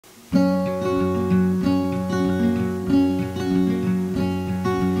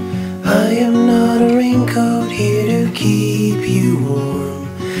I am not a raincoat here to keep you warm,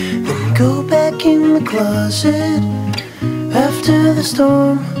 then go back in the closet after the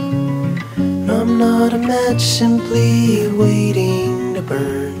storm. No, I'm not a match simply waiting to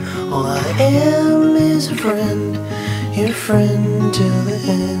burn. All I am is a friend, your friend till the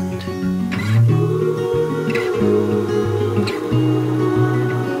end.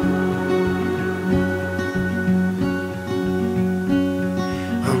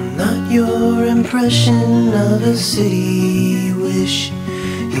 I'm not your impression of a city wish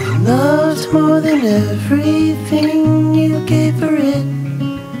you loved more than everything you gave for it.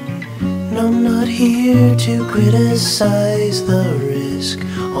 No, I'm not here to criticize the risk.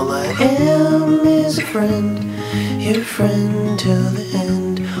 All I am is a friend, your friend till the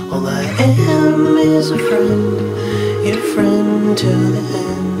end. All I am is a friend, your friend till the end.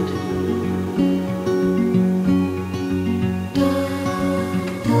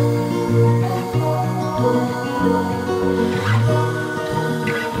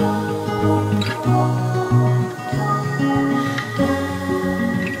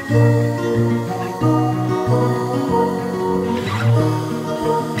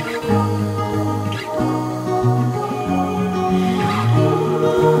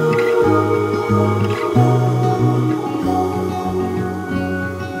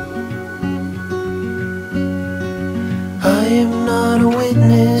 I am not a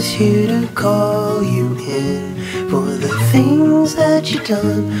witness here to call you in for the things that you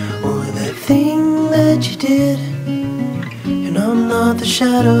done or the thing that you did. And I'm not the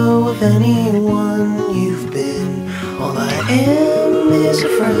shadow of anyone you've been. All I am is a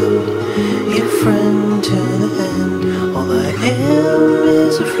friend, your friend till the end. All I am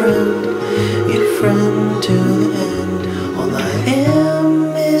is a friend, your friend till the end. All I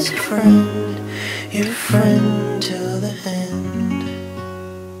am is a friend.